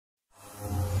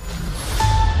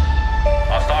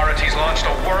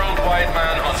worldwide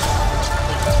manhunt.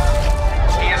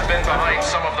 He has been behind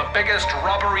some of the biggest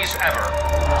robberies ever.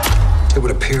 It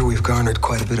would appear we've garnered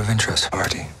quite a bit of interest,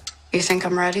 Artie. You think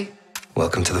I'm ready?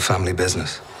 Welcome to the family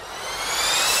business.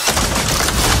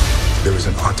 There is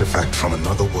an artifact from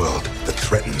another world that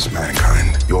threatens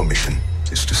mankind. Your mission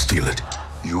is to steal it.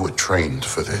 You were trained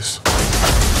for this.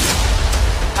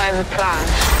 I have a plan.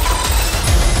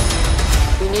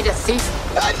 We need a thief.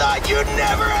 I thought you'd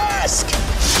never ask!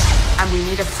 And we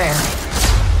need a fairy.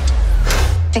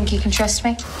 Think you can trust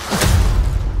me?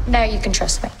 Now you can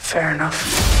trust me. Fair enough.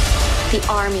 The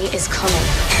army is coming.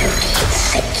 Who do you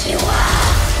think you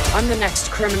are? I'm the next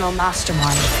criminal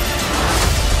mastermind.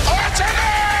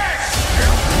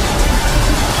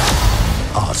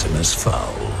 ARTEMIS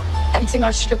FOWL. Anything I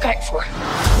should look out for?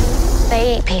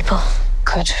 They eat people.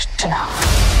 Good to know.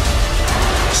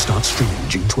 Start streaming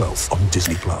June 12th on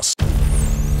Disney+.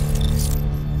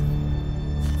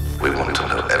 We want to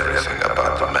know everything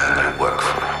about the man you work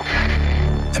for.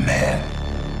 The man?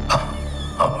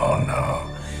 Oh no.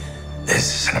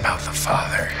 This isn't about the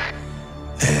father.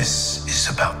 This is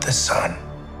about the son.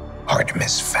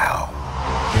 ARTEMIS FOWL.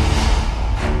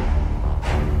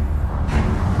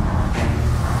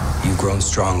 You've grown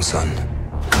strong, son.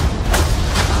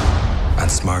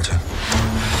 And smarter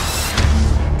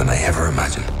than I ever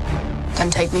imagined.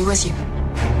 Then take me with you.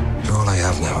 You're all I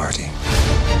have now, Artie.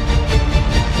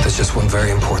 There's just one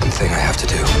very important thing I have to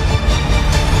do.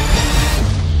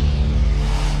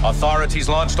 Authorities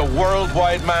launched a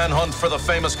worldwide manhunt for the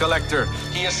famous collector.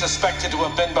 He is suspected to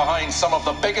have been behind some of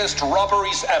the biggest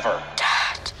robberies ever.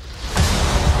 Dad.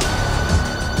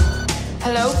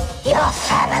 Hello? Your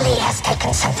family has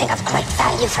taken something of great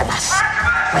value from us.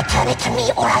 Return it to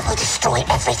me or I will destroy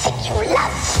everything you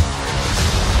love.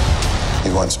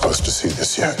 You weren't supposed to see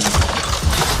this yet.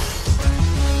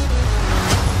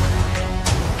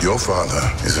 Your father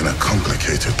is in a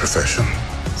complicated profession.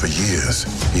 For years,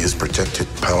 he has protected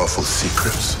powerful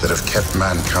secrets that have kept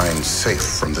mankind safe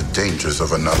from the dangers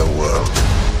of another world.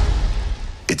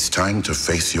 It's time to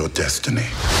face your destiny.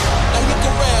 Now look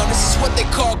around, this is what they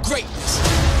call greatness.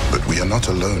 But we are not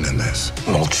alone in this.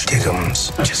 Mulch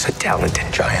Diggum's just a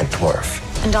talented giant dwarf.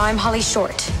 And I'm Holly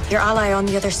Short, your ally on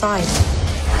the other side.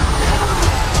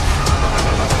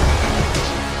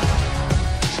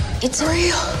 It's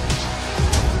real.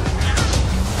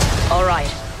 All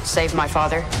right. Save my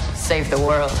father. Save the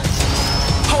world.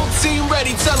 Whole team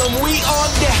ready, tell them we on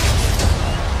deck.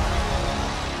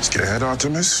 Scared,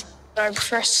 Artemis? I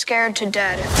prefer scared to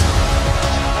dead.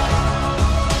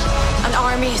 An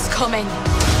army is coming.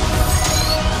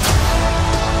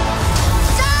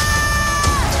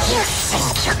 You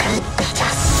think you can beat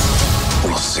us?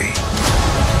 We'll see.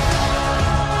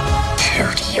 Who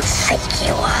do you think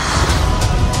you are?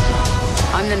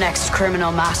 I'm the next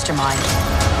criminal mastermind.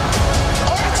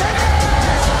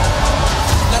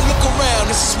 Now look around,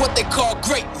 this is what they call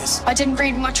greatness. I didn't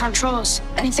read much on trolls.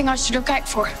 Anything I should look out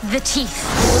for? The teeth.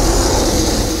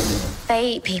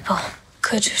 They eat people.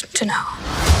 Good to know.